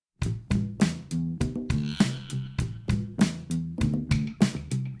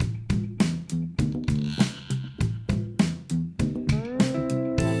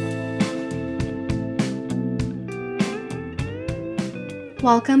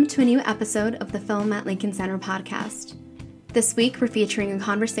Welcome to a new episode of the Film at Lincoln Center podcast. This week, we're featuring a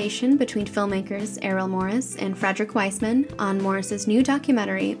conversation between filmmakers Errol Morris and Frederick Weissman on Morris's new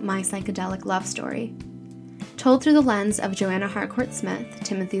documentary, My Psychedelic Love Story. Told through the lens of Joanna Harcourt Smith,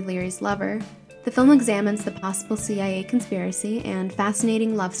 Timothy Leary's lover, the film examines the possible CIA conspiracy and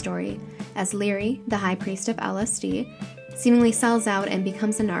fascinating love story as Leary, the high priest of LSD, seemingly sells out and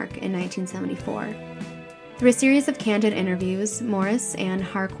becomes a narc in 1974. Through a series of candid interviews, Morris and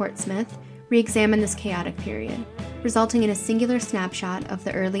Harcourt Smith re-examine this chaotic period, resulting in a singular snapshot of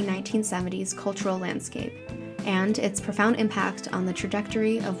the early 1970s cultural landscape and its profound impact on the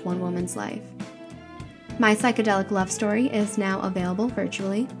trajectory of one woman's life. My Psychedelic Love Story is now available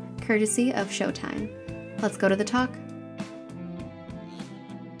virtually, courtesy of Showtime. Let's go to the talk.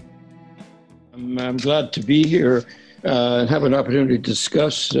 I'm glad to be here and have an opportunity to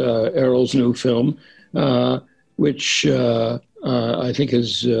discuss Errol's new film, which I think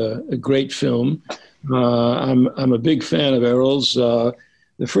is a great film. I'm a big fan of Errol's. The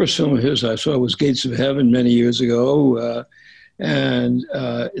first film of his I saw was Gates of Heaven many years ago, and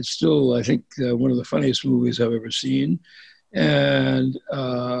it's still, I think, one of the funniest movies I've ever seen. And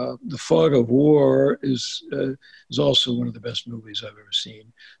The Fog of War is also one of the best movies I've ever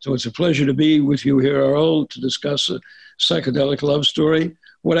seen. So it's a pleasure to be with you here, Errol, to discuss a psychedelic love story.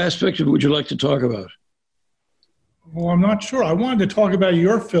 What aspect of it would you like to talk about? Well, I'm not sure. I wanted to talk about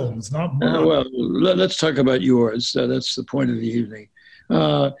your films, not mine. Well, let's talk about yours. That's the point of the evening.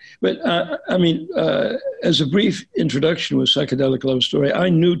 As a brief introduction with Psychedelic Love Story, I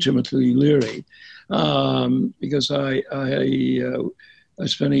knew Timothy Leary because I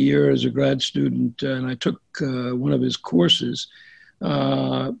spent a year as a grad student and I took one of his courses.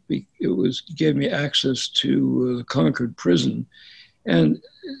 It gave me access to the Concord prison. And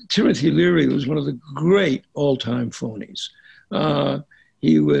Timothy Leary was one of the great all-time phonies.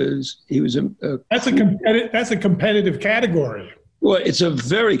 He was That's a competitive category. Well, it's a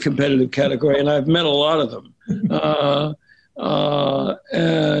very competitive category, and I've met a lot of them.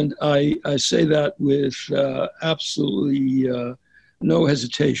 And I say that with absolutely no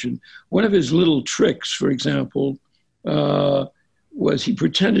hesitation. One of his little tricks, for example, was he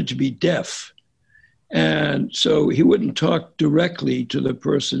pretended to be deaf. And so he wouldn't talk directly to the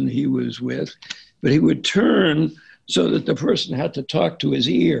person he was with, but he would turn so that the person had to talk to his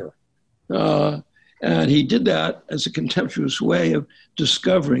ear. And he did that as a contemptuous way of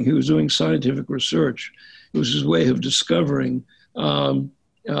discovering. He was doing scientific research. It was his way of discovering how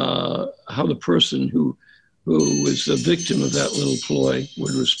the person who was the victim of that little ploy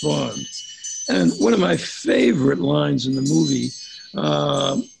would respond. And one of my favorite lines in the movie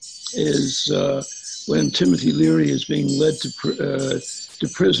is when Timothy Leary is being led to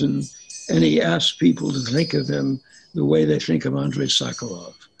prison, and he asks people to think of him the way they think of Andrei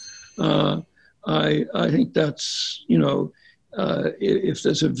Sakharov. I think that's, if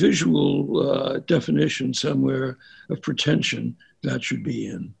there's a visual definition somewhere of pretension, that should be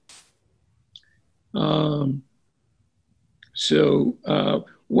in.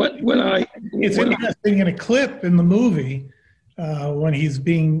 It's interesting in a clip in the movie when he's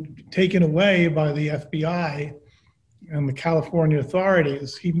being taken away by the FBI and the California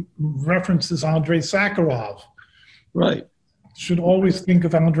authorities, he references Andrei Sakharov. Right. Should always think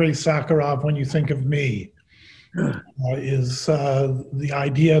of Andrei Sakharov when you think of me, is the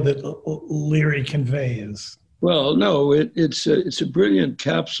idea that Leary conveys. Well, no, it's a brilliant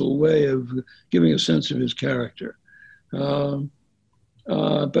capsule way of giving a sense of his character. But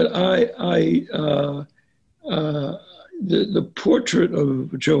the portrait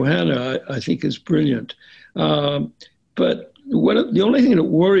of Johanna, I think, is brilliant. But the only thing that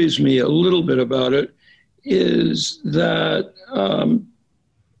worries me a little bit about it is that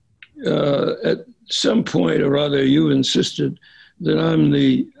at some point or other, you insisted that I'm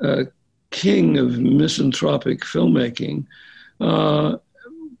the king of misanthropic filmmaking.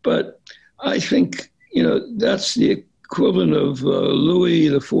 But I think, that's the equivalent of Louis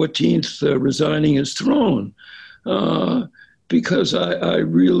XIV resigning his throne. Because I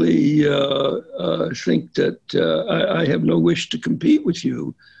really think that I have no wish to compete with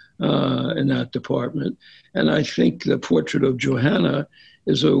you in that department. And I think the portrait of Johanna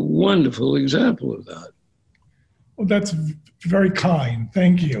is a wonderful example of that. Well, that's very kind.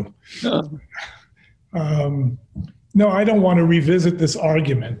 Thank you. No, I don't want to revisit this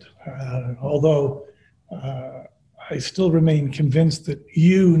argument, although I still remain convinced that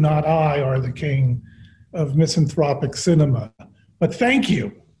you, not I, are the king of misanthropic cinema. But thank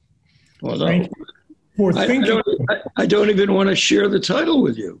you. Well, thank you for thinking. I don't even want to share the title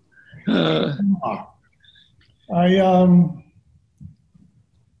with you.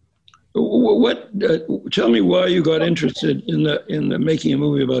 What? Tell me why you got interested in the making a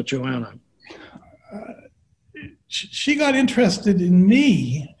movie about Joanna. She got interested in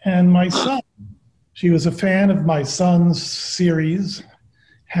me and my son. She was a fan of my son's series,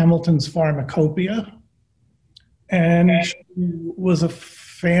 Hamilton's Pharmacopoeia, and she was a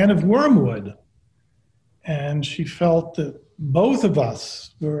fan of Wormwood. And she felt that both of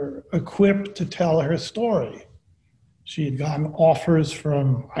us were equipped to tell her story. She had gotten offers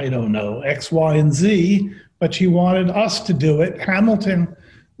from, I don't know, X, Y, and Z, but she wanted us to do it. Hamilton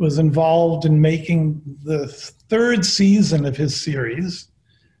was involved in making the third season of his series,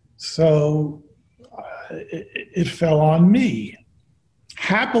 so it fell on me,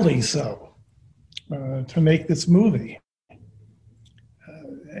 happily so, to make this movie.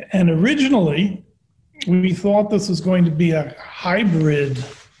 And originally, we thought this was going to be a hybrid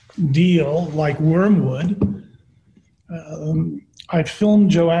deal like Wormwood. I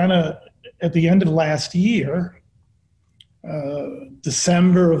filmed Joanna at the end of last year,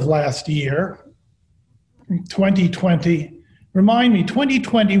 December of last year, 2020. Remind me,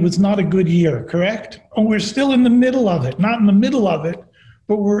 2020 was not a good year, correct? Oh, we're still in the middle of it, not in the middle of it,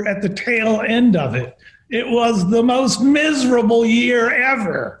 but we're at the tail end of it. It was the most miserable year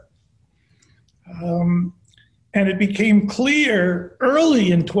ever. And it became clear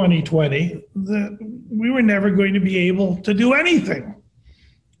early in 2020 that we were never going to be able to do anything.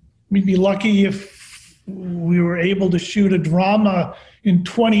 We'd be lucky if we were able to shoot a drama in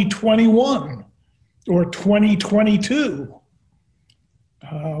 2021 or 2022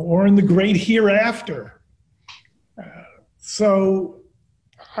 or in the great hereafter. So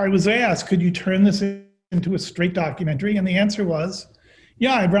I was asked, could you turn this into a straight documentary? And the answer was,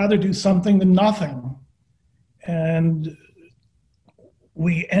 yeah, I'd rather do something than nothing. And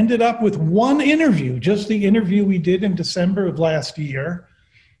we ended up with one interview, just the interview we did in December of last year,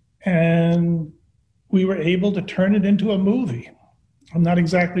 and we were able to turn it into a movie. I'm not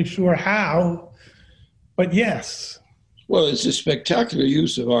exactly sure how, but yes. Well, it's a spectacular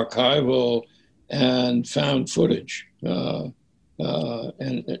use of archival and found footage, and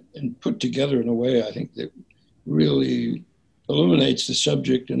put together in a way I think that really illuminates the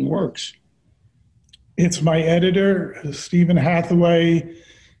subject and works. It's my editor, Stephen Hathaway,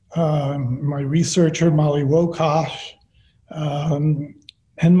 my researcher, Molly Wokosh,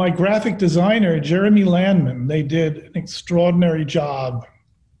 and my graphic designer, Jeremy Landman. They did an extraordinary job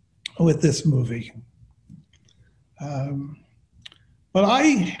with this movie. But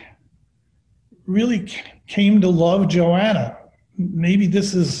I really came to love Joanna. Maybe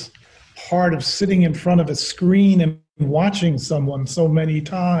this is part of sitting in front of a screen and watching someone so many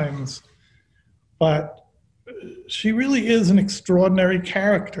times. But she really is an extraordinary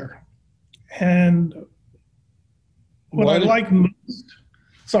character. And what I like most...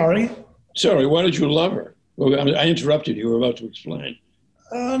 Sorry, why did you love her? Well, I interrupted you. You were about to explain.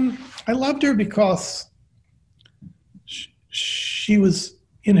 I loved her because she was,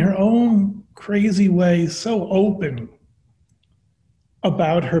 in her own crazy way, so open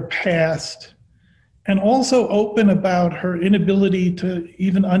about her past, and also open about her inability to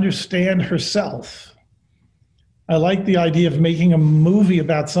even understand herself. I like the idea of making a movie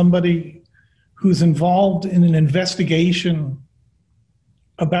about somebody who's involved in an investigation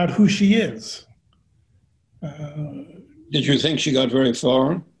about who she is. Did you think she got very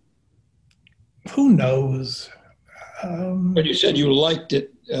far? Who knows? But you said you liked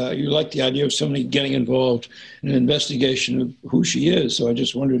it. You liked the idea of somebody getting involved in an investigation of who she is. So I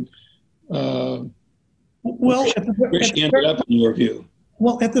just wondered where she ended up in your view.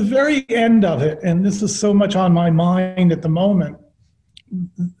 Well, at the very end of it, and this is so much on my mind at the moment,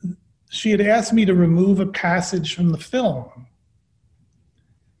 she had asked me to remove a passage from the film.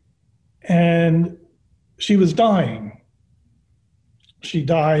 And she was dying. She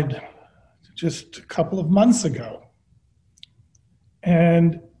died just a couple of months ago.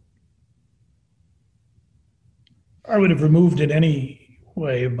 And I would have removed it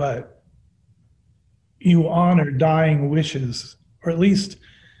anyway, but you honor dying wishes, or at least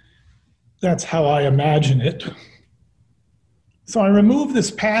that's how I imagine it. So I removed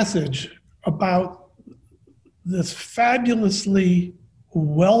this passage about this fabulously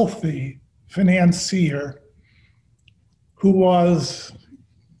wealthy financier who was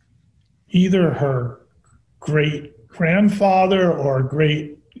either her great-grandfather or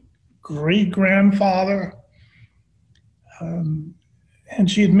great-great-grandfather. And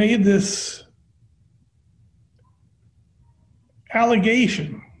she had made this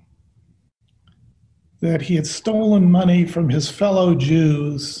allegation that he had stolen money from his fellow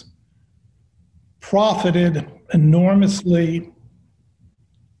Jews, profited enormously,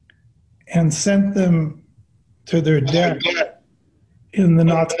 and sent them to their death in the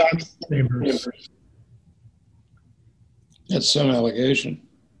Nazi chambers. That's some allegation.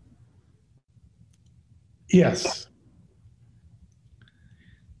 Yes.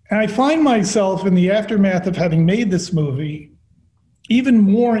 And I find myself, in the aftermath of having made this movie, even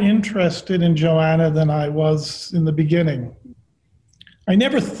more interested in Joanna than I was in the beginning. I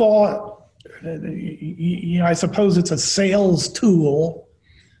never thought, I suppose it's a sales tool,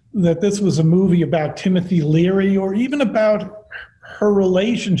 that this was a movie about Timothy Leary or even about her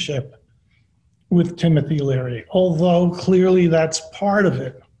relationship with Timothy Leary, although clearly that's part of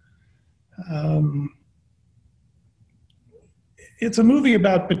it. It's a movie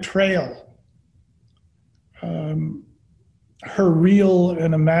about betrayal, her real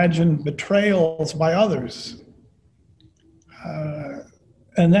and imagined betrayals by others.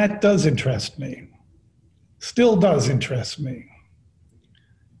 And that does interest me, still does interest me.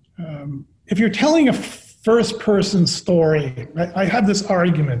 If you're telling a first-person story, I have this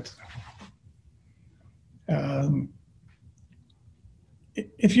argument.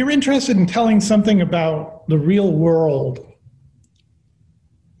 If you're interested in telling something about the real world,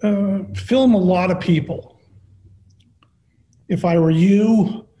 film a lot of people. If I were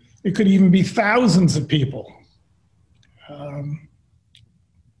you, it could even be thousands of people.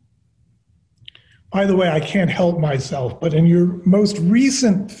 By the way, I can't help myself, but in your most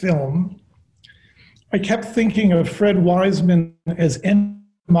recent film, I kept thinking of Fred Wiseman as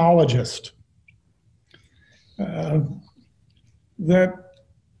entomologist. That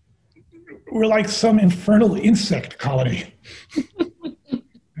we're like some infernal insect colony.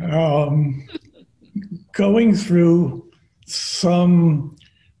 Going through some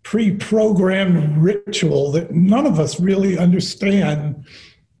pre-programmed ritual that none of us really understand,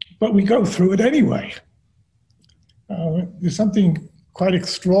 but we go through it anyway. There's something quite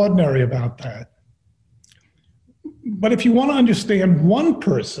extraordinary about that. But if you want to understand one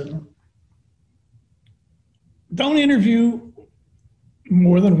person, don't interview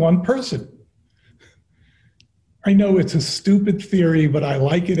more than one person. I know it's a stupid theory, but I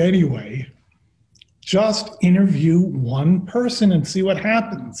like it anyway. Just interview one person and see what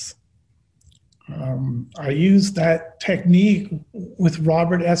happens. I used that technique with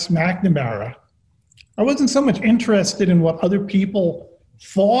Robert S. McNamara. I wasn't so much interested in what other people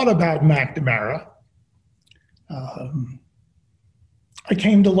thought about McNamara. I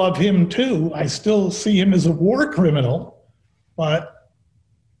came to love him too. I still see him as a war criminal, but,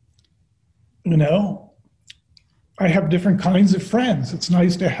 I have different kinds of friends. It's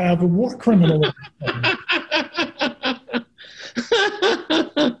nice to have a war criminal.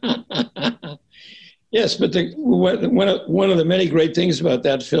 Yes, but one of the many great things about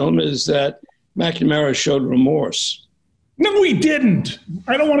that film is that McNamara showed remorse. No, he didn't.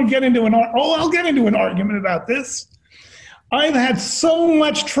 I don't want to get into I'll get into an argument about this. I've had so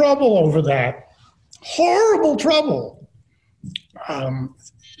much trouble over that. Horrible trouble.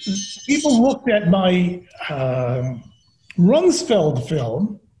 People looked at my Rumsfeld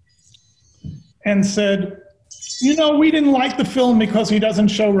film and said, we didn't like the film because he doesn't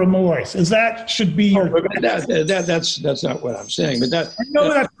show remorse. That should be your... That's not what I'm saying. But I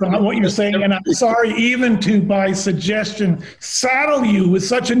know that's not what you're saying, and I'm sorry even to, by suggestion, saddle you with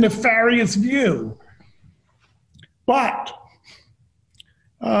such a nefarious view. But,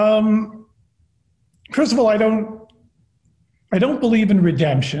 first of all, I don't believe in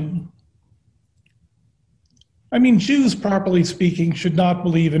redemption. I mean, Jews, properly speaking, should not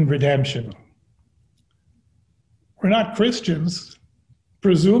believe in redemption. We're not Christians,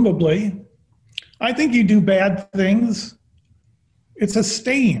 presumably. I think you do bad things. It's a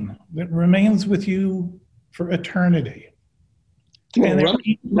stain that remains with you for eternity. Well,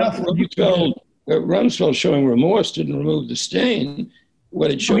 Rumsfeld showing remorse didn't remove the stain. What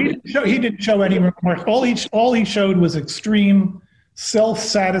it showed, he didn't show any remorse. All he showed was extreme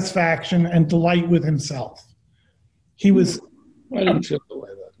self-satisfaction and delight with himself. He was I didn't feel the way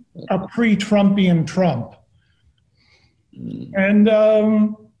that. a pre-Trumpian Trump. And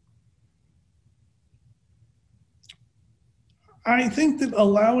I think that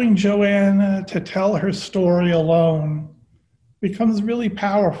allowing Joanna to tell her story alone becomes really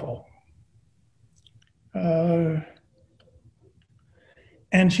powerful.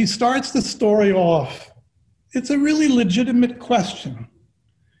 And she starts the story off. It's a really legitimate question.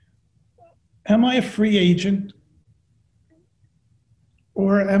 Am I a free agent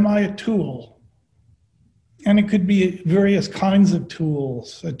or am I a tool? And it could be various kinds of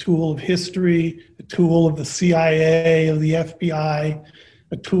tools, a tool of history, a tool of the CIA, of the FBI,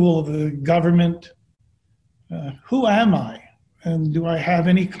 a tool of the government. Who am I? And do I have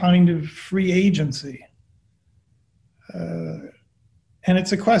any kind of free agency? And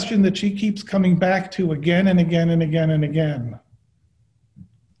it's a question that she keeps coming back to again and again and again and again.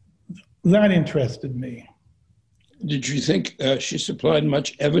 That interested me. Did you think she supplied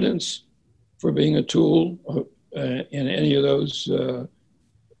much evidence for being a tool in any of those, in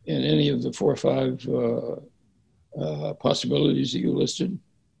any of the 4 or 5 possibilities that you listed?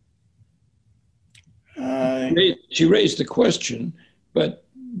 She raised the question, but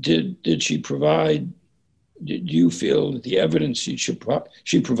did she provide? Did you feel that the evidence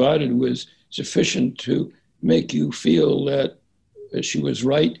she provided was sufficient to make you feel that she was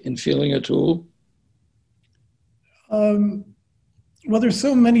right in feeling a tool? Well, there's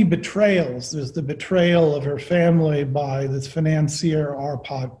so many betrayals. There's the betrayal of her family by this financier,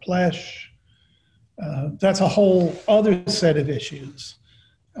 Arpad Plesh. That's a whole other set of issues.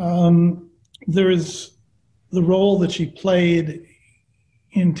 There's the role that she played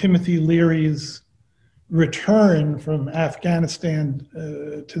in Timothy Leary's return from Afghanistan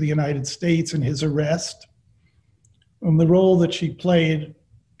to the United States and his arrest, and the role that she played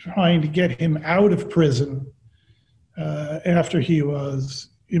trying to get him out of prison after he was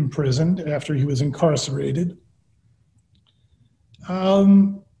imprisoned, after he was incarcerated.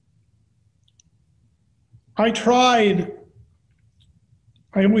 I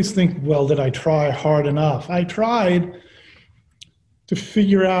always think, well, did I try hard enough? I tried to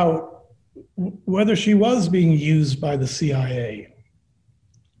figure out whether she was being used by the CIA.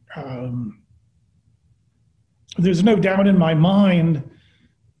 There's no doubt in my mind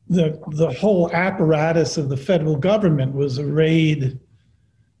that the whole apparatus of the federal government was arrayed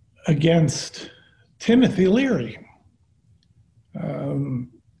against Timothy Leary.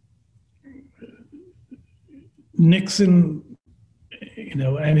 Nixon,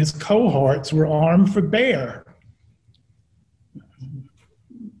 and his cohorts were armed for bear.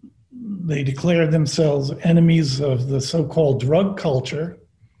 They declared themselves enemies of the so-called drug culture.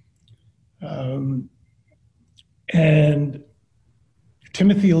 And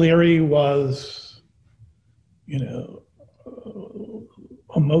Timothy Leary was,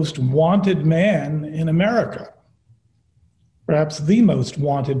 a most wanted man in America, perhaps the most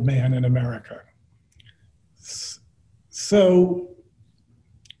wanted man in America. So,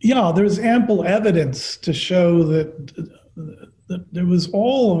 yeah, there's ample evidence to show that there was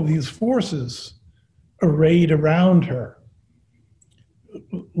all of these forces arrayed around her.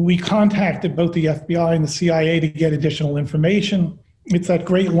 We contacted both the FBI and the CIA to get additional information. It's that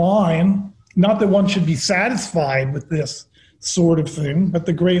great line, not that one should be satisfied with this sort of thing, but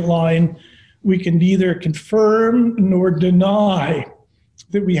the great line, we can neither confirm nor deny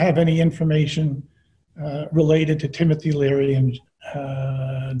that we have any information related to Timothy Leary and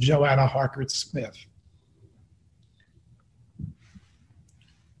Joanna Harcourt Smith.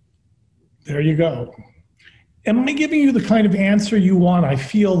 There you go. Am I giving you the kind of answer you want? I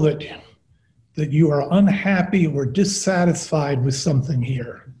feel that you are unhappy or dissatisfied with something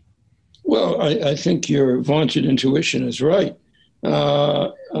here. Well, I think your vaunted intuition is right,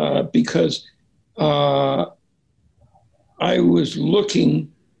 because I was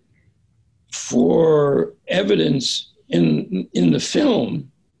looking for evidence in the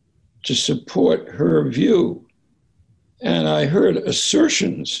film to support her view, and I heard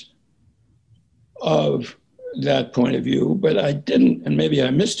assertions of that point of view, but I didn't, and maybe I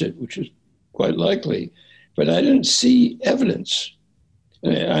missed it, which is quite likely, but I didn't see evidence.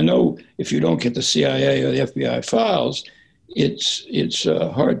 And I know if you don't get the CIA or the FBI files, it's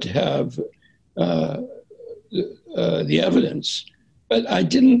hard to have the evidence. But I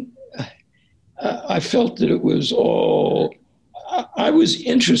didn't. I felt that it was all. I was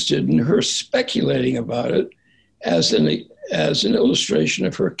interested in her speculating about it as an illustration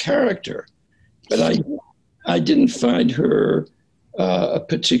of her character, but I didn't find her a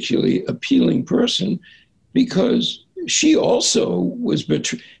particularly appealing person, because she also was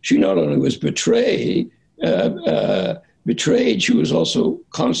she not only was betrayed, she was also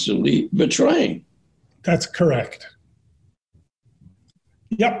constantly betraying. That's correct.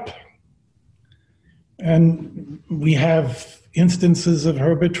 Yep. And we have instances of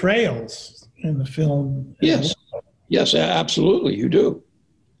her betrayals in the film. Yes, yes, absolutely, you do.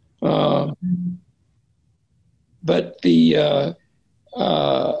 But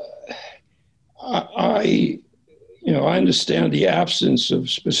I understand the absence of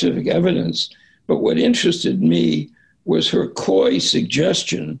specific evidence, but what interested me was her coy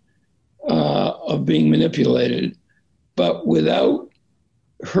suggestion of being manipulated, but without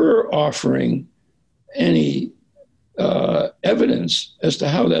her offering any evidence as to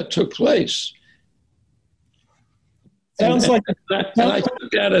how that took place. Sounds like and I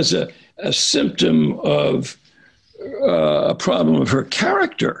took that as a symptom of a problem of her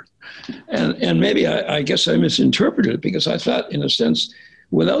character. And maybe I guess I misinterpreted it, because I thought, in a sense,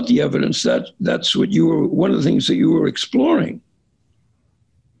 without the evidence, that's what one of the things that you were exploring.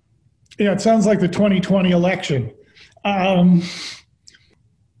 Yeah, it sounds like the 2020 election.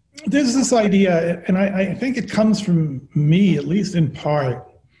 There's this idea, and I think it comes from me, at least in part,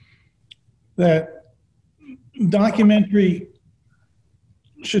 that documentary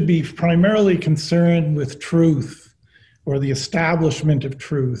should be primarily concerned with truth, or the establishment of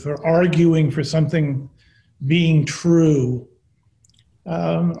truth, or arguing for something being true.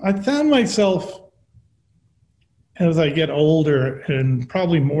 I found myself, as I get older and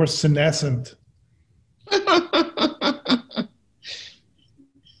probably more senescent.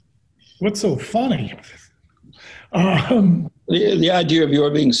 What's so funny? The idea of your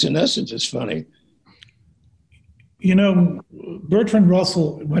being senescent is funny. You know, Bertrand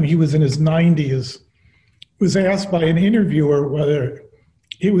Russell, when he was in his 90s, was asked by an interviewer whether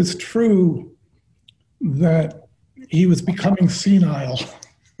it was true that he was becoming senile.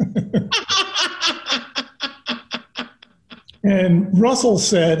 And Russell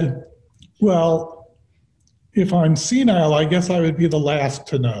said, well, if I'm senile, I guess I would be the last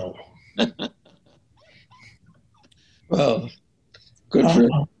to know. Well, good for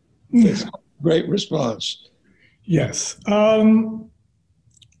him. Great response. Yes. I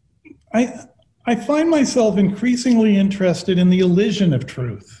find myself increasingly interested in the elision of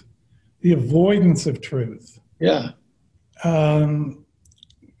truth, the avoidance of truth. Yeah.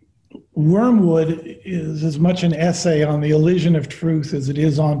 Wormwood is as much an essay on the elision of truth as it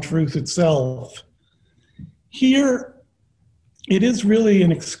is on truth itself. Here, it is really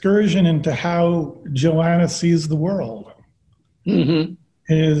an excursion into how Joanna sees the world. Mm-hmm.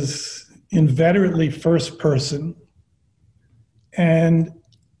 It is inveterately first person, and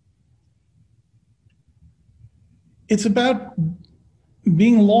it's about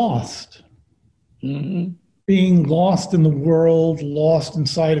being lost. Mm-hmm. Being lost in the world, lost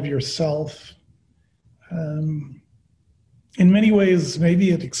inside of yourself. In many ways,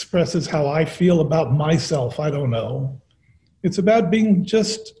 maybe it expresses how I feel about myself. I don't know. It's about being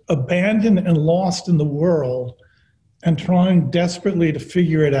just abandoned and lost in the world and trying desperately to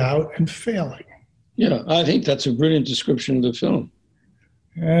figure it out and failing. Yeah, I think that's a brilliant description of the film.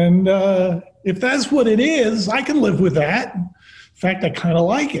 And if that's what it is, I can live with that. In fact, I kind of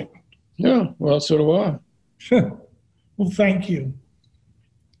like it. Yeah, well, so do I. Well, thank you.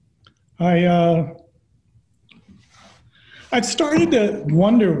 I've started to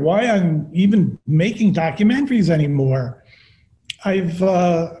wonder why I'm even making documentaries anymore. I've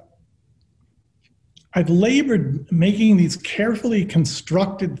labored making these carefully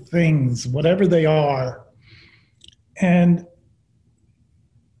constructed things, whatever they are, and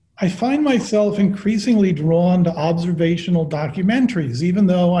I find myself increasingly drawn to observational documentaries, even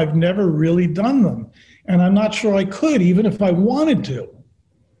though I've never really done them. And I'm not sure I could, even if I wanted to.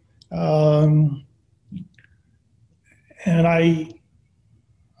 And I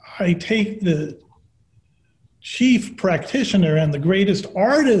take the chief practitioner and the greatest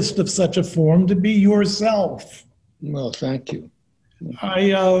artist of such a form to be yourself. Well, thank you.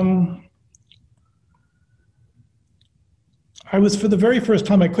 I was, for the very first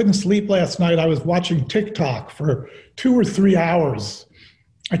time, I couldn't sleep last night. I was watching TikTok for 2 or 3 hours.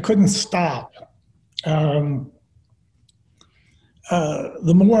 I couldn't stop. The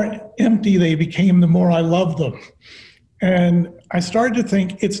more empty they became, the more I loved them. And I started to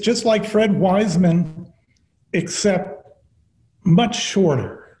think it's just like Fred Wiseman, except much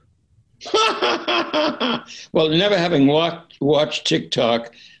shorter. Well, never having watched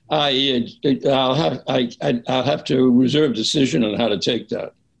TikTok, I'll have to reserve decision on how to take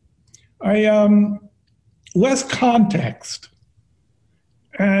that. Less context,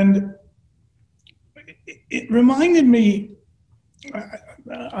 and it reminded me.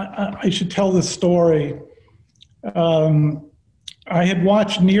 I should tell this story. I had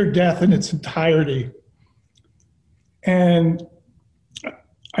watched Near Death in its entirety, and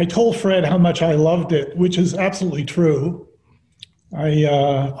I told Fred how much I loved it, which is absolutely true.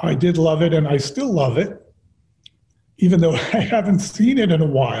 I did love it, and I still love it, even though I haven't seen it in a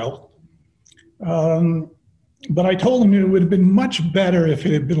while. But I told him it would have been much better if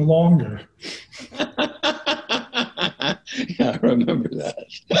it had been longer. Yeah, I remember that.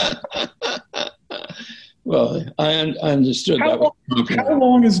 Well, I understood that. How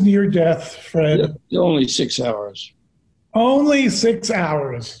long is Near Death, Fred? Only 6 hours. Only 6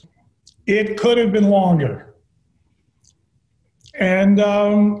 hours. It could have been longer. And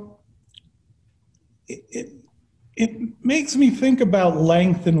it makes me think about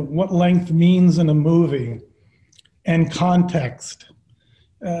length and what length means in a movie and context.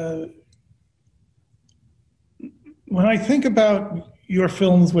 When I think about your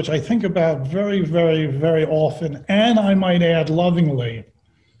films, which I think about very, very, very often, and I might add lovingly,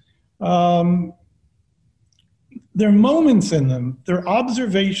 there are moments in them, there are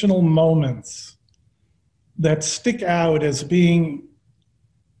observational moments that stick out as being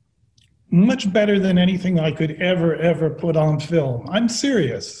much better than anything I could ever put on film. I'm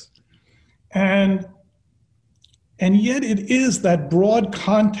serious. And yet it is that broad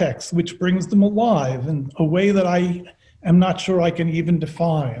context which brings them alive in a way that I am not sure I can even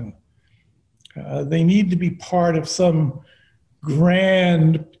define. They need to be part of some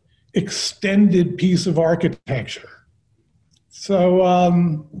grand, extended piece of architecture. So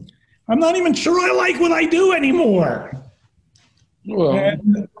I'm not even sure I like what I do anymore. Well,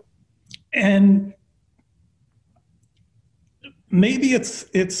 and maybe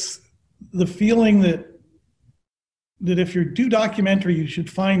it's the feeling that if you do documentary, you should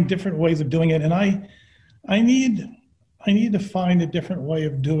find different ways of doing it. And I need to find a different way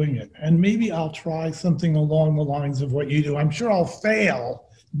of doing it. And maybe I'll try something along the lines of what you do. I'm sure I'll fail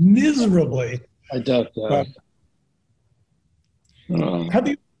miserably. I doubt that.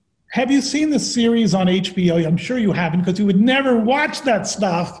 Have you seen the series on HBO? I'm sure you haven't, because you would never watch that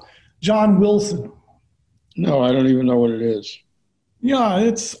stuff. John Wilson. No, I don't even know what it is. Yeah,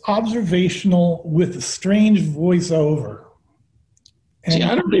 it's observational with a strange voiceover. See,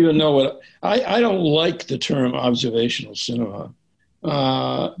 I don't even know what I don't like the term observational cinema.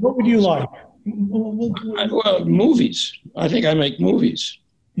 What would you like? Well, movies. I think I make movies.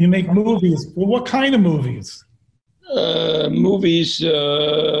 You make movies. Well, what kind of movies? Movies based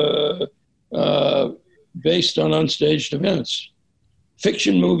on unstaged events.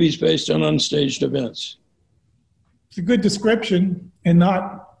 Fiction movies based on unstaged events. It's a good description and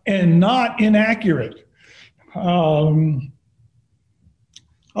not inaccurate. I'll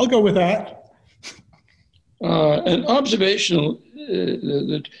go with that. And observational,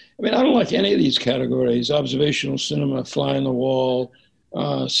 I don't like any of these categories. Observational cinema, fly on the wall,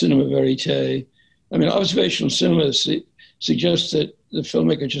 cinema verite. Observational cinema suggests that the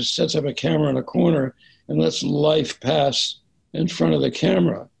filmmaker just sets up a camera in a corner and lets life pass in front of the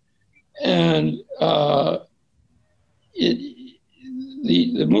camera. And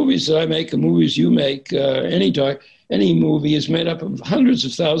the movies that I make, the movies you make, any movie is made up of hundreds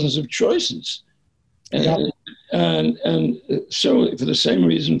of thousands of choices. And so for the same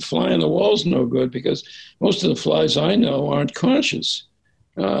reason, fly on the wall is no good, because most of the flies I know aren't conscious.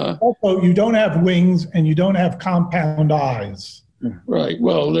 Also, you don't have wings and you don't have compound eyes. Right.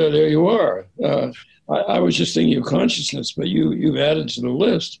 Well, there you are. I was just thinking of consciousness, but you've added to the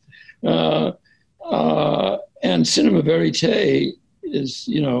list. And cinema verite is,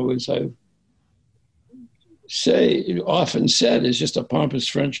 as I often said, is just a pompous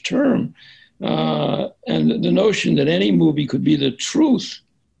French term. And the notion that any movie could be the truth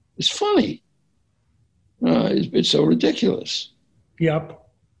is funny. It's so ridiculous. Yep.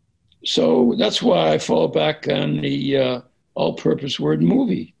 So that's why I fall back on the all-purpose word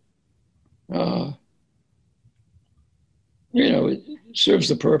movie. It serves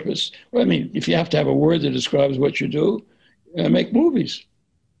the purpose. If you have to have a word that describes what you do, make movies.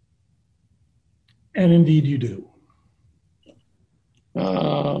 And indeed you do.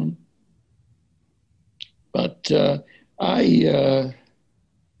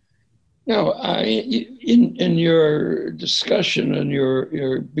 In your discussion and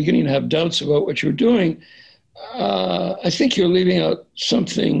you're beginning to have doubts about what you're doing, I think you're leaving out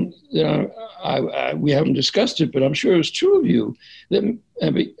something that we haven't discussed it, but I'm sure it's true of you. And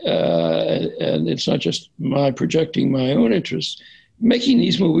it's not just my projecting my own interests. Making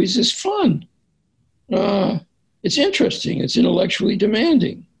these movies is fun. It's interesting. It's intellectually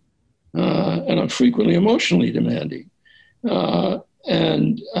demanding, and frequently emotionally demanding.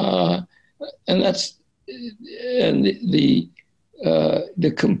 And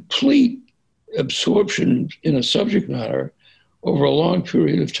the complete absorption in a subject matter over a long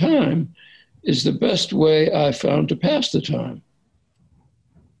period of time is the best way I found to pass the time.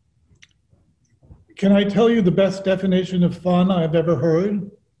 Can I tell you the best definition of fun I've ever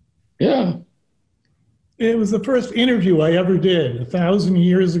heard? Yeah. It was the first interview I ever did 1,000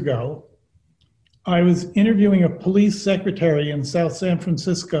 years ago. I was interviewing a police secretary in South San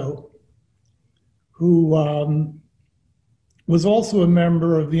Francisco who was also a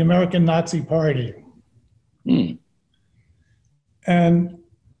member of the American Nazi Party. And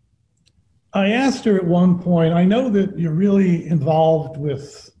I asked her at one point, I know that you're really involved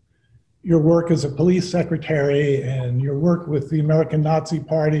with your work as a police secretary and your work with the American Nazi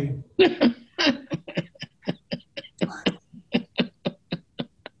Party.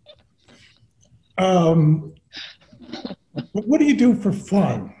 What do you do for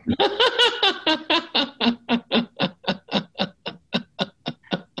fun?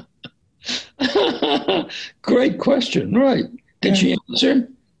 Great question. Right. Did she answer?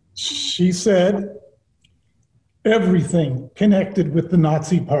 She said, everything connected with the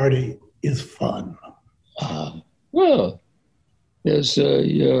Nazi Party is fun. Well, there's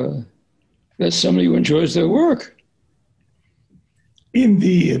somebody who enjoys their work.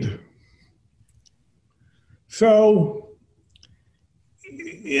 Indeed. So,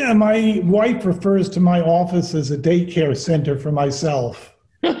 yeah, my wife refers to my office as a daycare center for myself.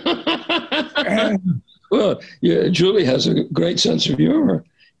 And well, yeah, Julie has a great sense of humor.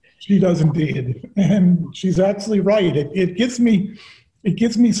 She does indeed, and she's absolutely right. It gives me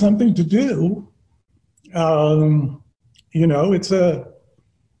something to do. You know, it's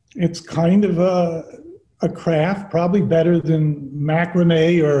kind of a craft, probably better than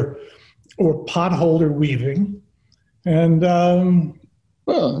macrame or potholder weaving, and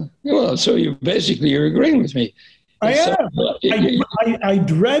well, so you're agreeing with me. I am. I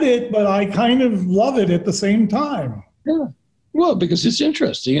dread it, but I kind of love it at the same time. Yeah. Well, because it's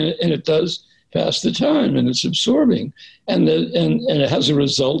interesting and it does pass the time and it's absorbing and it has a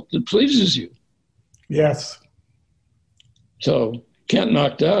result that pleases you. Yes. So can't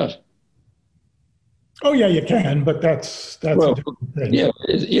knock that. Oh yeah, you can, but that's well, a different thing. Yeah,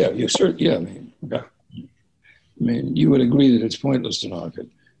 you certainly. Yeah, I mean, you would agree that it's pointless to knock it.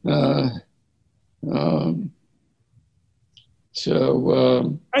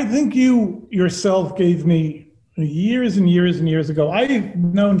 I think you yourself gave me years and years and years ago. I've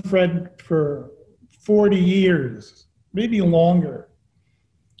known Fred for 40 years, maybe longer.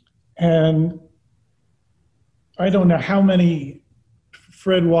 And I don't know how many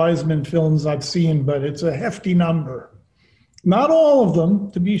Fred Wiseman films I've seen, but it's a hefty number. Not all of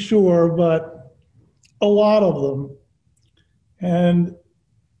them, to be sure, but a lot of them. And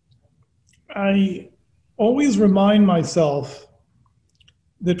I always remind myself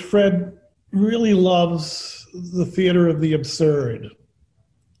that Fred really loves the theater of the absurd.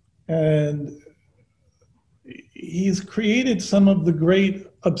 And he's created some of the great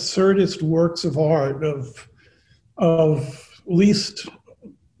absurdist works of art of at least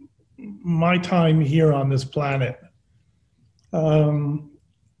my time here on this planet.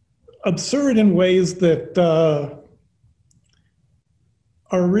 Absurd in ways that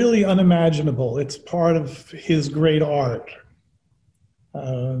are really unimaginable. It's part of his great art.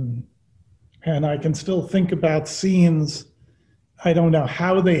 And I can still think about scenes. I don't know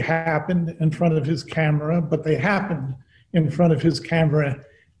how they happened in front of his camera, but they happened in front of his camera.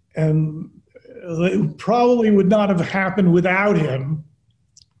 And they probably would not have happened without him.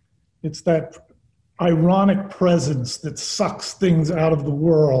 It's that ironic presence that sucks things out of the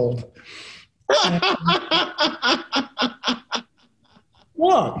world.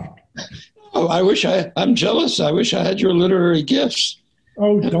 What? Oh, I'm jealous. I wish I had your literary gifts.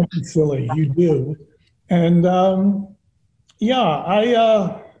 Oh, don't be silly. You do. And I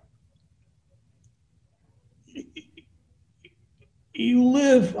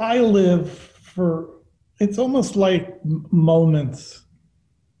live for, it's almost like moments.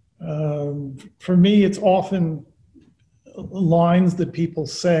 For me, it's often lines that people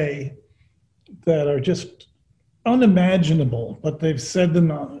say that are just unimaginable, but they've said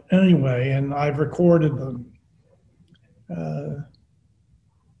them anyway, and I've recorded them.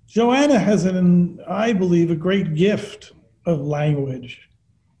 Joanna has, I believe, a great gift of language.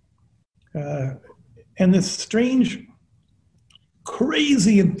 And this strange,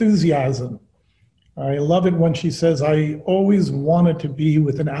 crazy enthusiasm. I love it when she says, I always wanted to be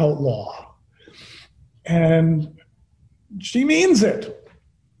with an outlaw. And she means it.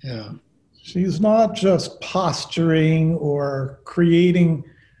 Yeah. She's not just posturing or creating,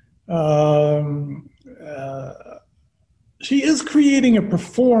 she is creating a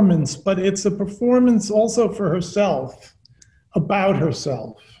performance, but it's a performance also for herself, about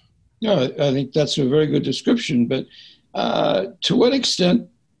herself. Yeah, I think that's a very good description, but to what extent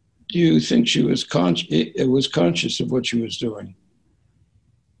do you think she was conscious of what she was doing?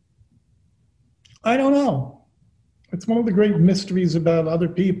 I don't know. It's one of the great mysteries about other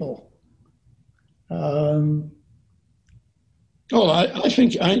people. I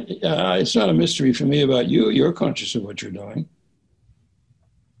think it's not a mystery for me about you. You're conscious of what you're doing.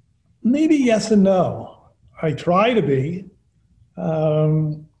 Maybe yes and no. I try to be.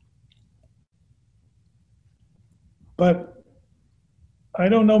 But I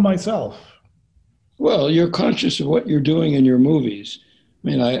don't know myself. Well, you're conscious of what you're doing in your movies. I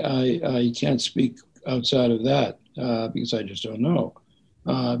mean, I can't speak outside of that because I just don't know.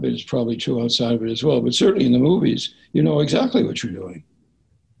 But it's probably true outside of it as well. But certainly in the movies, you know exactly what you're doing.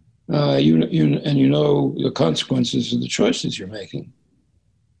 You know the consequences of the choices you're making,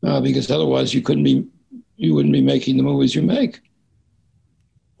 because otherwise you wouldn't be making the movies you make.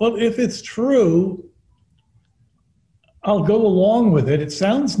 Well, if it's true, I'll go along with it. It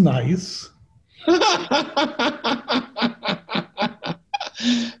sounds nice.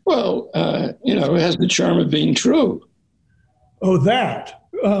 Well, it has the charm of being true. Oh, that.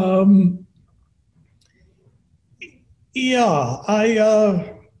 Yeah,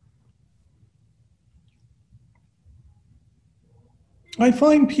 I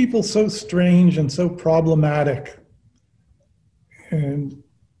find people so strange and so problematic. And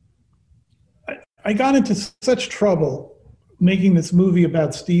I got into such trouble making this movie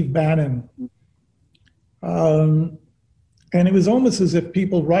about Steve Bannon. And it was almost as if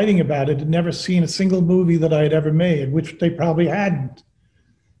people writing about it had never seen a single movie that I had ever made, which they probably hadn't.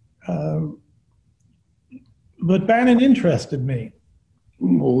 But Bannon interested me.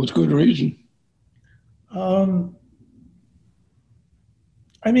 Well, with good reason.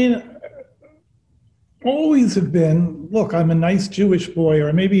 I mean, always have been, look, I'm a nice Jewish boy,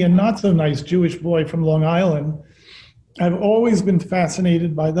 or maybe a not so nice Jewish boy from Long Island. I've always been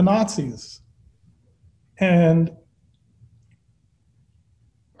fascinated by the Nazis. And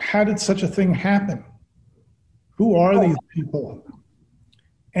how did such a thing happen? Who are these people?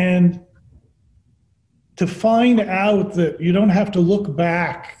 And to find out that you don't have to look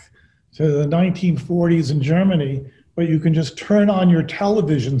back to the 1940s in Germany, but you can just turn on your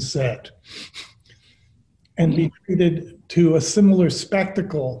television set and be treated to a similar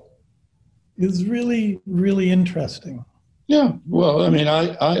spectacle is really, really interesting. Yeah, well, I mean,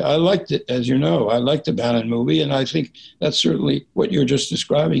 I liked it, as you know. I liked the Bannon movie, and I think that's certainly what you're just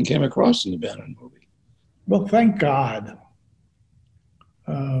describing came across in the Bannon movie. Well, thank God.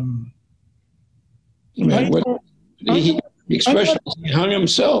 The expression he hung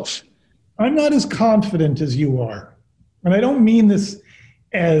himself. I'm not as confident as you are. And I don't mean this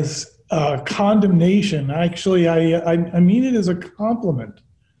as condemnation. Actually, I mean it as a compliment.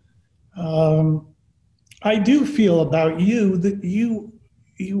 I do feel about you that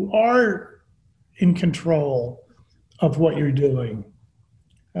you are in control of what you're doing.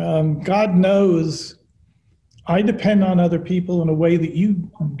 God knows I depend on other people in a way that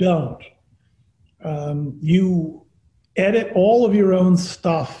you don't. You edit all of your own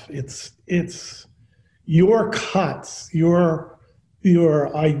stuff. It's your cuts, your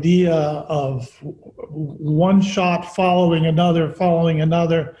idea of one shot following another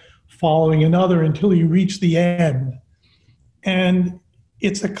until you reach the end. And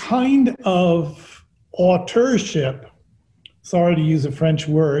it's a kind of auteurship, sorry to use a French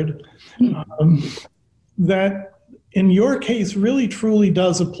word, that in your case really truly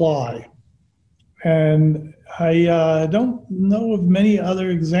does apply. And I don't know of many other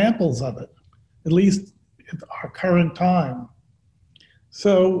examples of it, at least at our current time.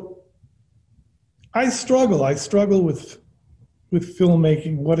 So I struggle with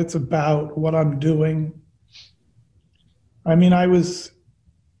filmmaking, what it's about, what I'm doing. I mean, I was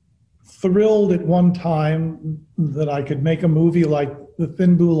thrilled at one time that I could make a movie like The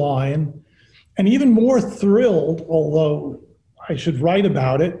Thin Blue Line, and even more thrilled, although I should write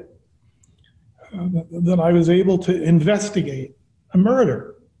about it, that I was able to investigate a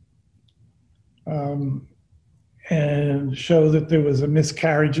murder and show that there was a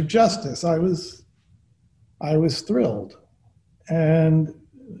miscarriage of justice. I was thrilled. And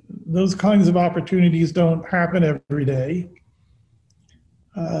those kinds of opportunities don't happen every day.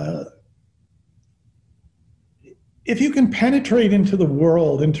 If you can penetrate into the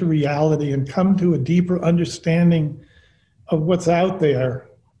world, into reality, and come to a deeper understanding of what's out there,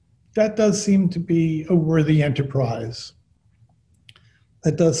 that does seem to be a worthy enterprise.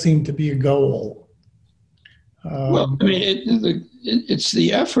 That does seem to be a goal. Well, I mean, it's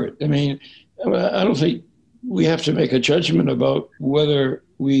the effort. I mean, I don't think we have to make a judgment about whether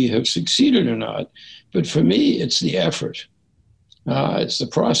we have succeeded or not. But for me, it's the effort. It's the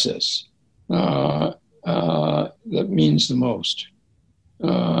process that means the most.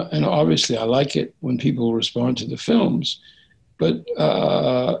 And obviously, I like it when people respond to the films, but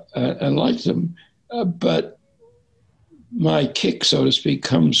and like them. But my kick, so to speak,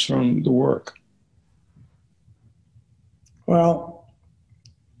 comes from the work. Well,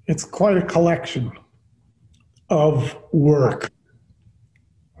 it's quite a collection of work.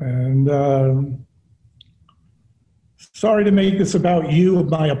 And sorry to make this about you.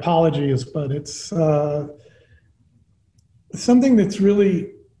 My apologies, but it's something that's really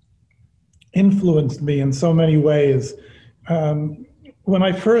influenced me in so many ways. When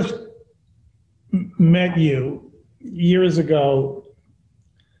I first met you years ago,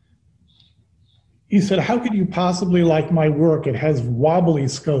 you said, "How could you possibly like my work? It has wobbly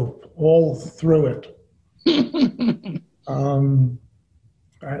scope all through it."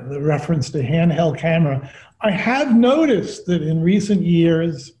 The reference to handheld camera. I have noticed that in recent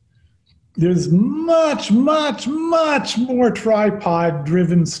years, there's much, much, much more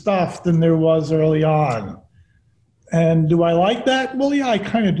tripod-driven stuff than there was early on. And do I like that? Well, yeah, I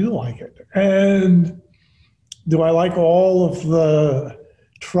kind of do like it. And do I like all of the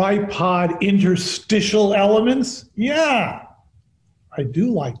tripod interstitial elements? Yeah, I do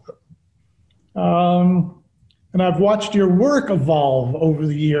like them. And I've watched your work evolve over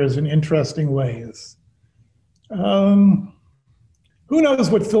the years in interesting ways. Who knows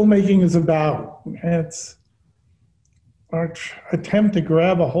what filmmaking is about? It's our attempt to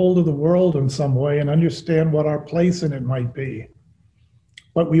grab a hold of the world in some way and understand what our place in it might be.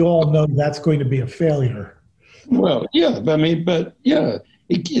 But we all know that's going to be a failure. Well, yeah,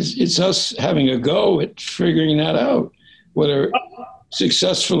 it's us having a go at figuring that out. Whether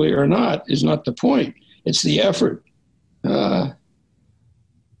successfully or not is not the point. It's the effort.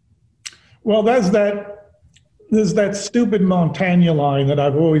 Well, there's that stupid Montaigne line that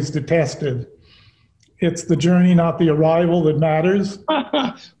I've always detested. It's the journey, not the arrival, that matters.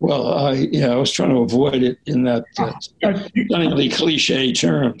 Well, I was trying to avoid it in that stunningly cliche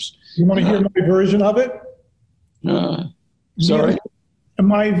terms. You want to hear my version of it? Sorry?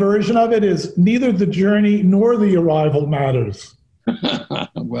 My version of it is neither the journey nor the arrival matters.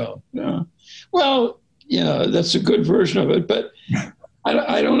 Well, that's a good version of it, but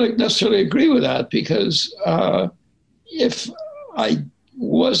I don't necessarily agree with that, because if I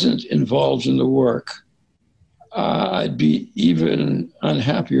wasn't involved in the work, I'd be even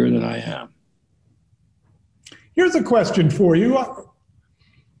unhappier than I am. Here's a question for you.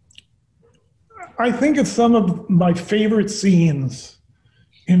 I think it's some of my favorite scenes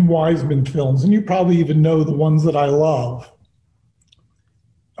in Wiseman films, and you probably even know the ones that I love.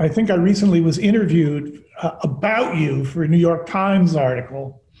 I think I recently was interviewed about you for a New York Times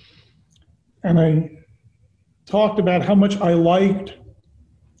article, and I talked about how much I liked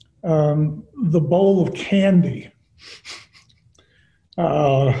the bowl of candy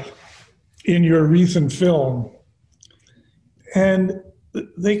in your recent film. And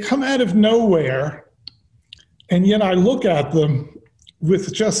they come out of nowhere, and yet I look at them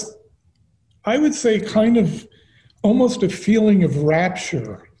with just, I would say, kind of almost a feeling of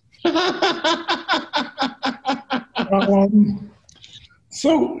rapture.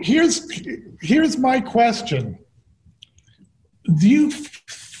 So here's my question. Do you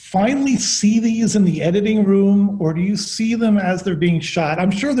finally see these in the editing room, or do you see them as they're being shot?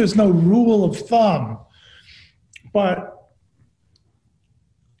 I'm sure there's no rule of thumb, but...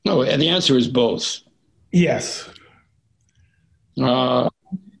 No, and the answer is both. Yes. And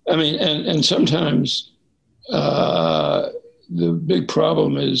sometimes the big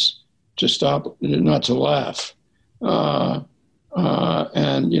problem is to stop, not to laugh. And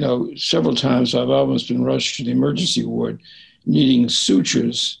several times I've almost been rushed to the emergency ward needing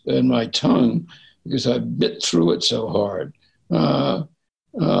sutures in my tongue because I bit through it so hard. But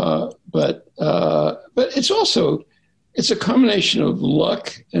it's a combination of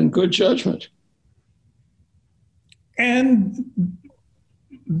luck and good judgment. And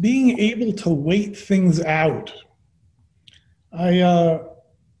being able to wait things out.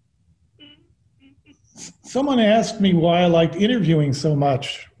 Someone asked me why I liked interviewing so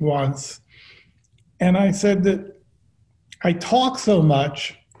much once, and I said that I talk so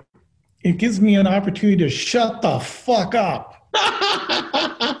much, it gives me an opportunity to shut the fuck up.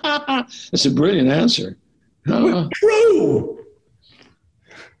 That's a brilliant answer. True.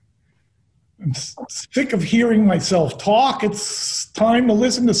 I'm sick of hearing myself talk. It's time to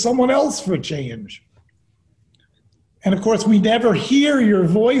listen to someone else for a change. And of course, we never hear your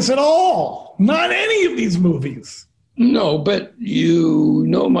voice at all. Not any of these movies. No, but you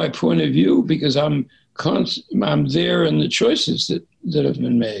know my point of view because I'm there in the choices that have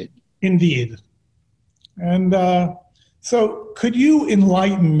been made. Indeed. And so could you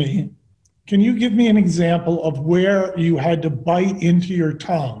enlighten me? Can you give me an example of where you had to bite into your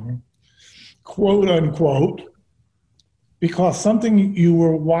tongue, quote unquote, because something you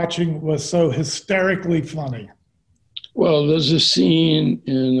were watching was so hysterically funny? Well, there's a scene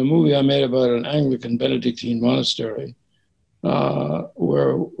in a movie I made about an Anglican Benedictine monastery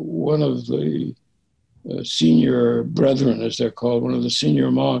where one of the senior brethren, as they're called, one of the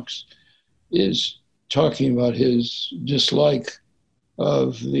senior monks, is talking about his dislike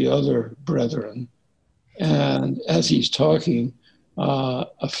of the other brethren. And as he's talking,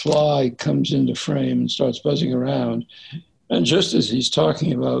 a fly comes into frame and starts buzzing around. And just as he's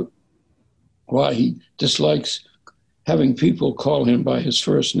talking about why he dislikes having people call him by his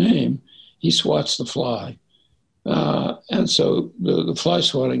first name, he swats the fly. And so the fly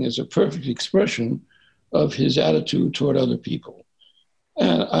swatting is a perfect expression of his attitude toward other people.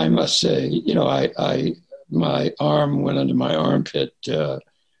 And I must say, you know, my arm went under my armpit, because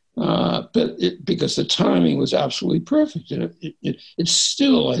the timing was absolutely perfect. And it's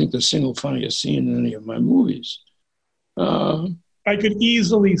still, I think, the single funniest scene in any of my movies. I could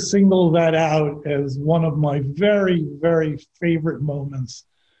easily single that out as one of my very, very favorite moments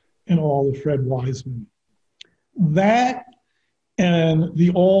in all of Fred Wiseman. That and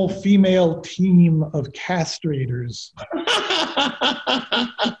the all-female team of castrators.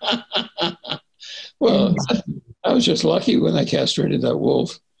 Well, I was just lucky when I castrated that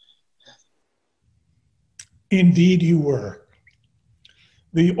wolf. Indeed you were.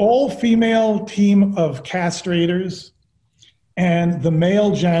 The all-female team of castrators and the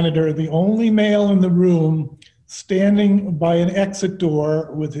male janitor, the only male in the room, standing by an exit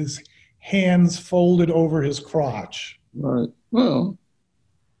door with his hands folded over his crotch. Right. Well,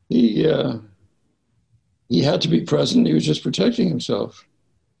 he had to be present. He was just protecting himself.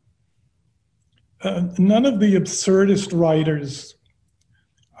 None of the absurdist writers,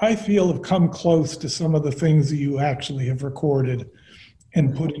 I feel, have come close to some of the things that you actually have recorded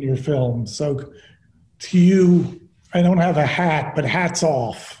and put in your film. So to you, I don't have a hat, but hats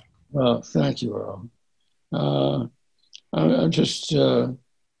off. Well, thank you, Earl.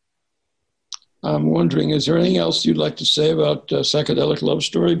 I'm wondering, is there anything else you'd like to say about Psychedelic Love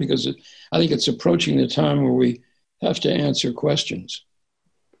Story? Because I think it's approaching the time where we have to answer questions.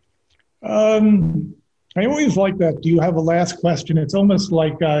 I always like that. Do you have a last question? It's almost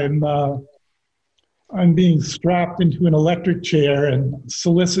like I'm being strapped into an electric chair and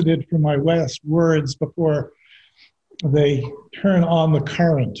solicited for my last words before they turn on the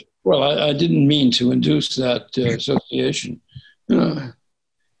current. Well, I didn't mean to induce that association.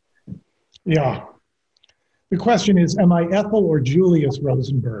 Yeah. The question is, am I Ethel or Julius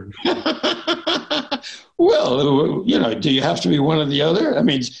Rosenberg? Well, you know, do you have to be one or the other? I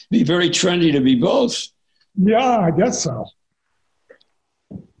mean, it'd be very trendy to be both. Yeah, I guess so.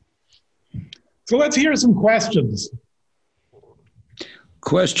 So let's hear some questions.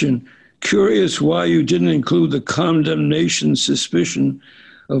 Question. Curious why you didn't include the condemnation suspicion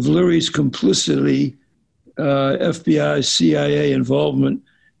of Leary's complicity, FBI, CIA involvement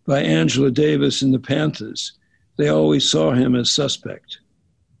by Angela Davis in the Panthers. They always saw him as suspect.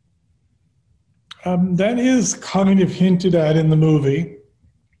 That is kind of hinted at in the movie,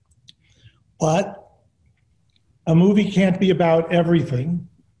 but a movie can't be about everything.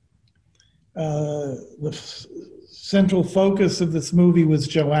 The central focus of this movie was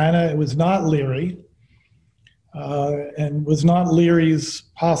Joanna. It was not Leary, and was not Leary's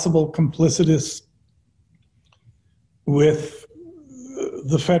possible complicitous with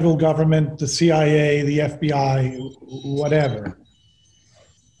the federal government, the CIA, the FBI, whatever.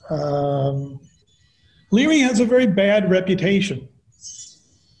 Leary has a very bad reputation.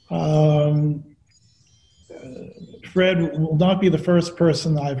 Fred will not be the first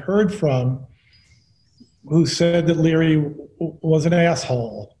person I've heard from who said that Leary was an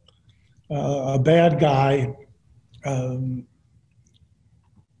asshole, a bad guy.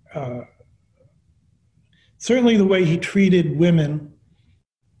 Certainly the way he treated women,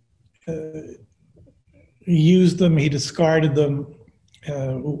 he used them, he discarded them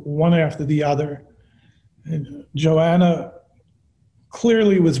one after the other. And Joanna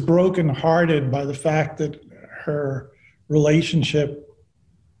clearly was brokenhearted by the fact that her relationship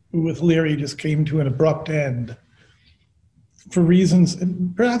with Leary just came to an abrupt end for reasons,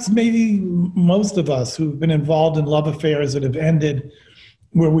 and perhaps maybe most of us who've been involved in love affairs that have ended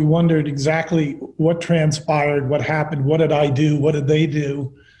where we wondered exactly what transpired, what happened, what did I do, what did they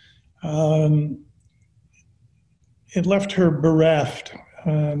do. It left her bereft,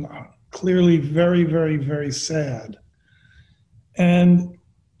 clearly very, very, very sad. And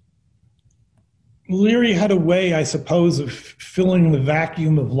Leary had a way, I suppose, of filling the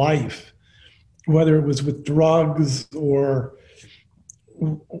vacuum of life, whether it was with drugs or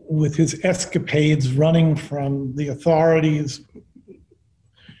with his escapades running from the authorities,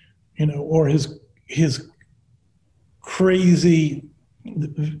 you know, or his crazy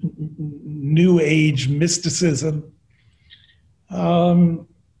new age mysticism.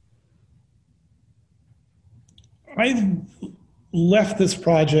 I left this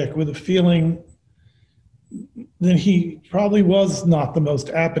project with a feeling that he probably was not the most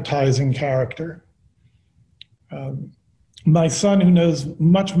appetizing character. My son, who knows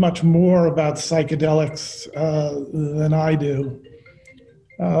much, much more about psychedelics than I do,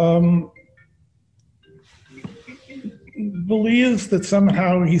 believes that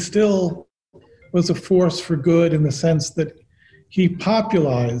somehow he still was a force for good in the sense that he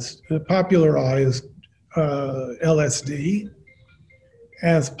popularized LSD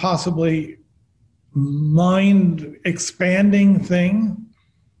as possibly mind-expanding thing.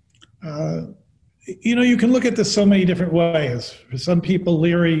 You can look at this so many different ways. For some people,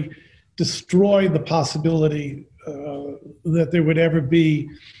 Leary destroyed the possibility that there would ever be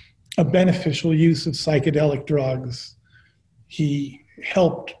a beneficial use of psychedelic drugs. He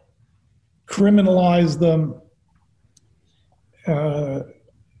helped criminalize them,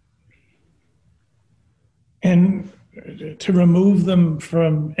 and to remove them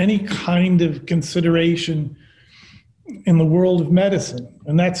from any kind of consideration in the world of medicine.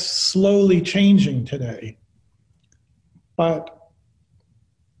 And that's slowly changing today. But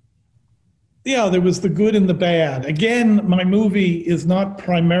yeah, there was the good and the bad. Again, my movie is not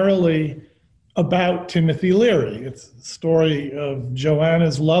primarily about Timothy Leary. It's the story of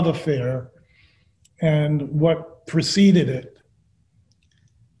Joanna's love affair and what preceded it.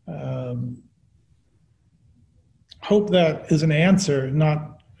 Hope that is an answer,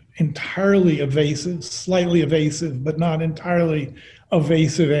 not entirely evasive, slightly evasive, but not entirely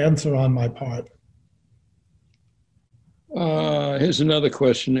evasive answer on my part. Here's another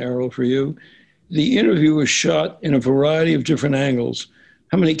question, Errol, for you. The interview was shot in a variety of different angles.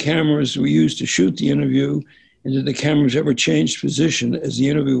 How many cameras were used to shoot the interview? And did the cameras ever change position as the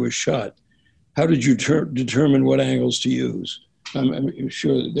interview was shot? How did you determine what angles to use? I'm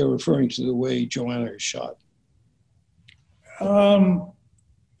sure that they're referring to the way Joanna is shot.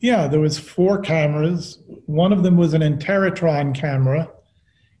 Yeah, there was 4 cameras. One of them was an Interrotron camera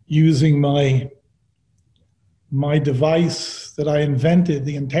using my device that I invented,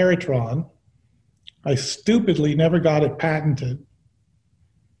 the Interrotron. I stupidly never got it patented.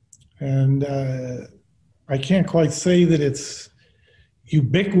 And I can't quite say that it's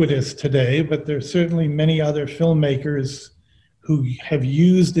ubiquitous today, but there's certainly many other filmmakers who have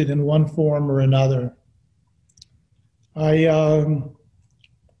used it in one form or another.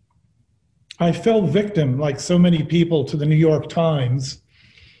 I fell victim, like so many people, to the New York Times.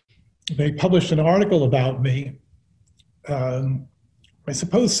 They published an article about me, I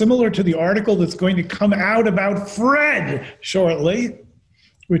suppose similar to the article that's going to come out about Fred shortly,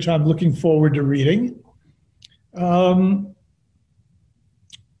 which I'm looking forward to reading. And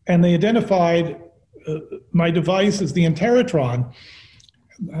they identified my device as the Interrotron.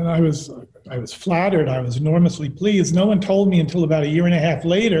 And I was flattered. I was enormously pleased. No one told me until about 1.5 years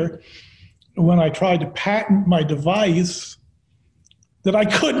later, when I tried to patent my device, that I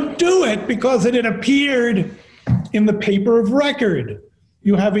couldn't do it because it had appeared in the paper of record.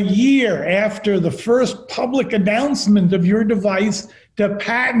 You have 1 year after the first public announcement of your device to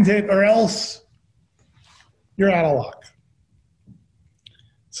patent it, or else you're out of luck.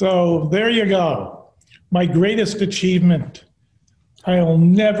 So there you go. My greatest achievement. I'll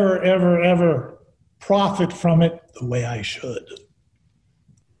never, ever, ever profit from it the way I should.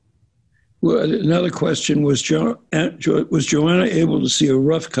 Well, another question was Joanna able to see a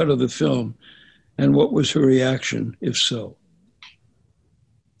rough cut of the film, and what was her reaction, if so?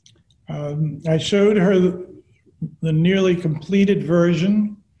 I showed her the nearly completed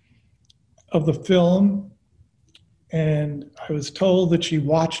version of the film, and I was told that she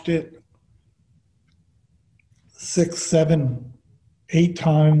watched it 6, 7, 8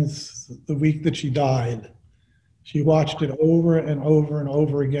 times the week that she died. She watched it over and over and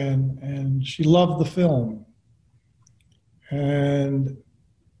over again, and she loved the film and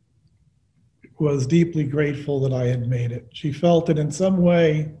was deeply grateful that I had made it. She felt that in some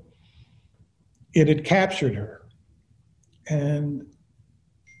way it had captured her. And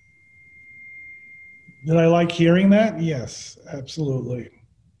did I like hearing that? Yes, absolutely.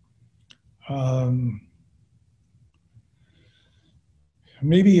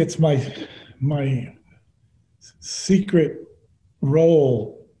 Maybe it's my secret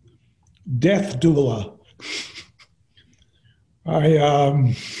role, death doula.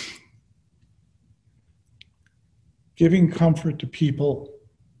 Giving comfort to people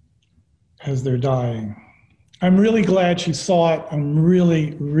as they're dying. I'm really glad she saw it. I'm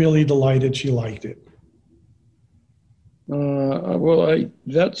really, really delighted she liked it. Well, I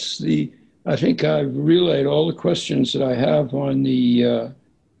think I've relayed all the questions that I have on the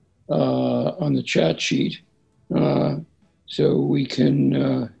chat sheet. so we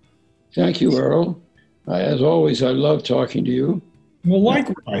can thank you, Earl. As always, I love talking to you. Well,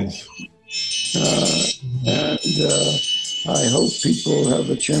 likewise. And I hope people have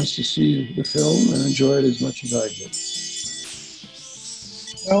a chance to see the film and enjoy it as much as I did.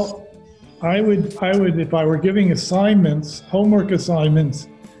 Well, I would, if I were giving assignments, homework assignments,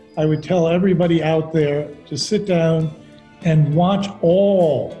 I would tell everybody out there to sit down and watch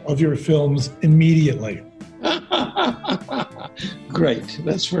all of your films immediately. Great.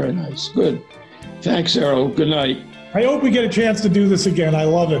 That's very nice. Good. Thanks, Errol. Good night. I hope we get a chance to do this again. I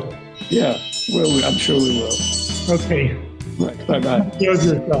love it. Yeah, well, I'm sure we will. Okay. Right. Bye-bye. Take care of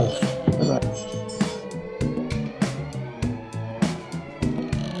yourself. Bye-bye.